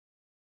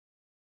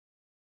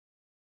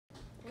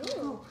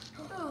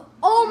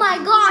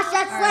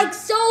like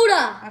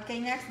soda. Okay,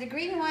 next, the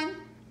green one.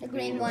 The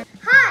green one.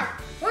 Hi,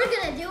 we're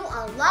gonna do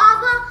a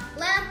lava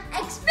lamp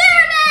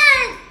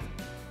experiment.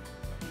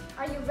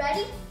 Are you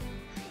ready?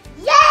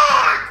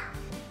 Yeah!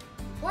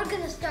 We're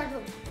gonna start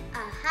with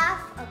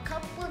half a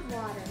cup with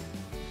water.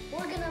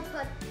 We're gonna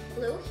put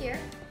blue here,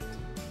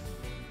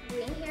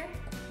 green here.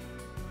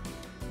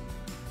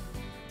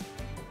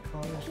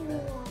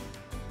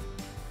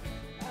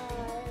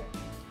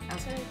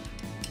 Okay.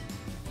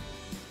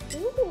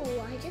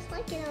 Ooh, I just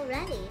like it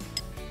already.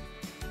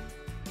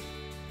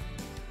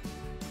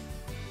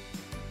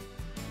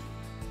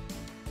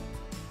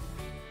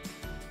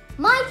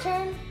 My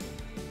turn.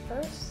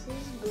 First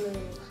is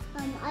blue.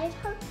 I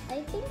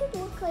think it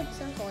looks like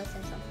turquoise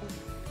or something.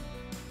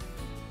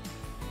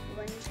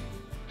 Orange,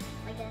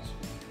 I guess.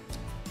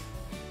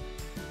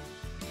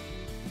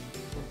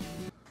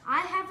 I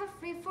have a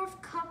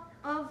 3/4 cup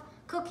of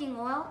cooking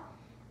oil,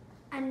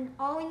 and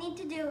all we need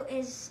to do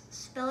is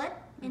spill it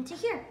into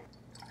here.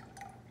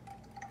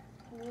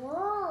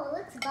 Whoa, it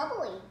looks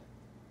bubbly.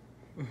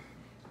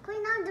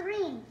 Going on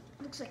green.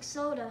 Looks like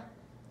soda.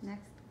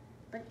 Next.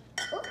 But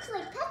it looks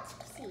like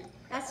Pepsi.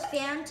 That's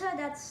Fanta,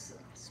 that's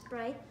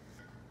Sprite.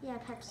 Yeah,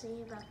 Pepsi,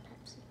 you got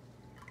Pepsi.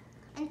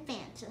 And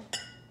Fanta.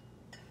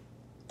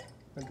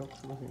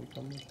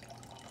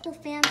 Oh,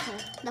 Fanta.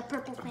 The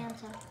purple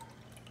Fanta.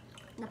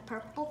 The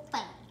purple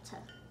Fanta.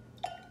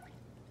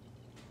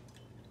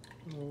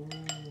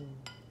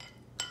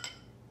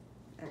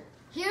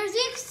 Here's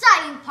the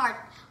exciting part.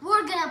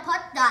 We're gonna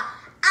put the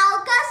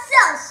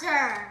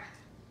Alka-Seltzer.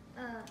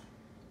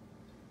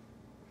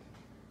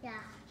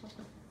 Yeah.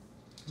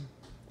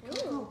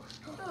 Ooh.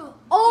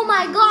 Oh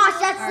my gosh,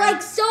 that's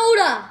like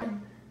soda.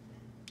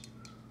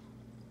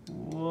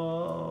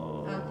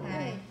 Whoa.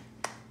 Okay.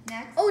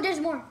 Next. Oh, there's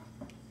more.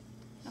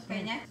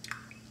 Okay, next.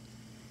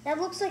 That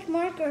looks like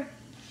marker.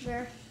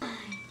 There.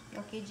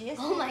 Okay, Jess.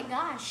 Oh my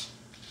gosh.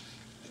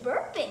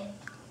 Burping.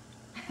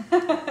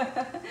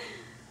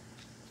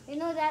 You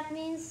know what that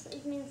means?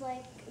 It means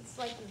like it's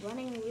like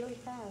running really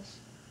fast.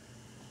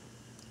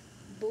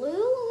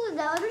 Blue,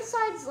 the other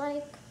side's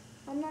like,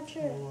 I'm not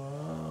sure.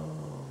 Whoa.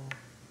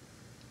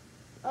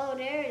 Oh,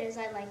 there it is.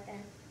 I like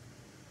that.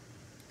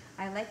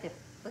 I like it.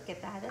 Look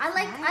at that. That's I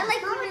like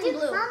nice. green and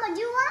blue. Mama,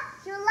 you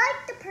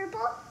like the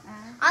purple?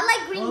 I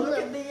like green and Oh, blue. look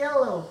at the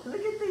yellow.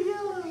 Look at the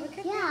yellow. Look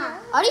at Yeah.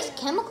 Are these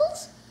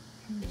chemicals?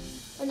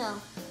 Or no?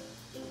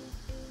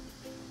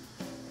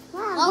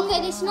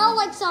 Okay, they smell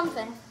like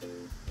something.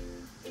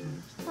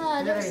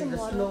 There's some the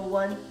water. slow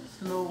one.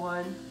 Slow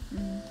one.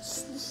 The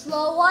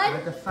slow one?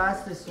 But the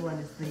fastest one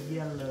is the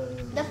yellow.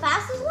 The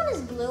fastest one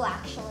is blue,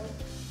 actually.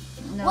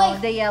 No, Wait.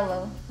 the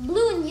yellow.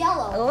 Blue and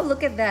yellow. Oh,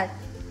 look at that.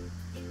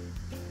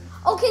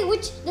 Okay,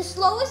 the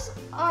slowest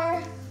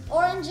are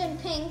orange and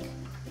pink.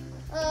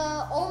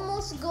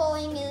 Almost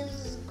going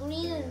is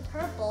green and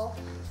purple.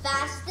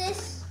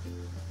 Fastest,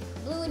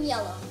 blue and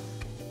yellow.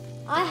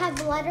 I have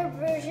the lighter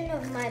version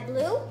of my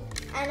blue,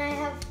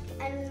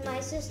 and my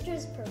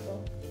sister's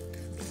purple.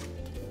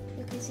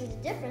 You can see the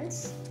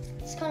difference.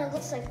 This kind of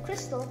looks like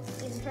crystal,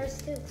 even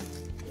hers too.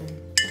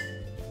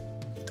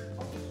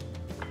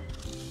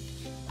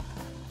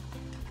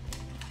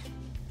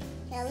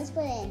 Yeah, let's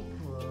put it in.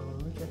 Whoa,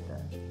 look at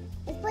that.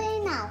 Let's put it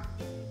in now.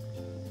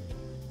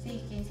 See,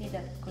 you can see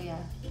that, Kuya.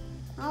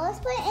 Now let's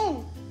put it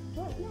in.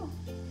 No.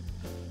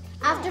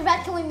 After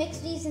that, can we mix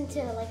these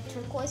into like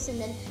turquoise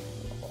and then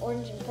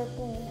orange and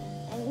purple?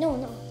 And no.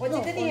 What's no,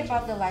 the good thing orange.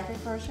 about the lighter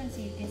version? So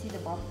you can see the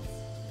bubbles.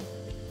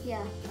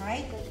 Yeah.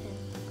 Right?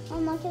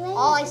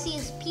 All I see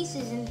is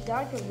pieces in the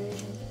darker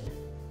version.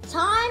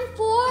 Time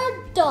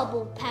for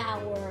double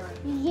power.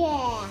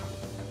 Yeah.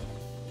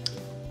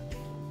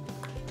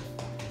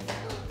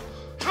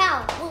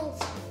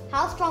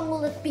 How strong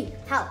will it be?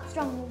 How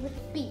strong will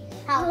it be?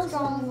 How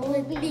strong will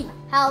it be?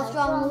 How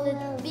strong will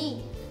it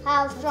be?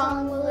 How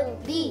strong will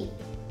it be?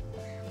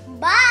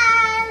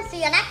 Bye.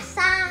 See you next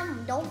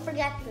time. Don't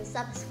forget to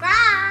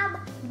subscribe.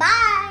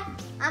 Bye.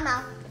 I'm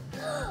out.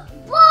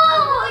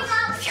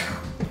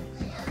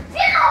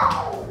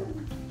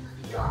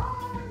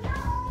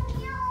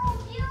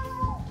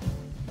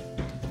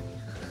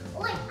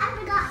 Wait, I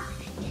forgot.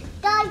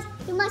 Guys,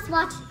 you must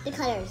watch the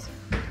colors.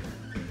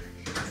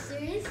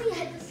 Seriously, I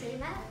had to say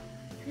that?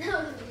 That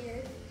was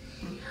weird.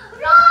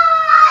 Run!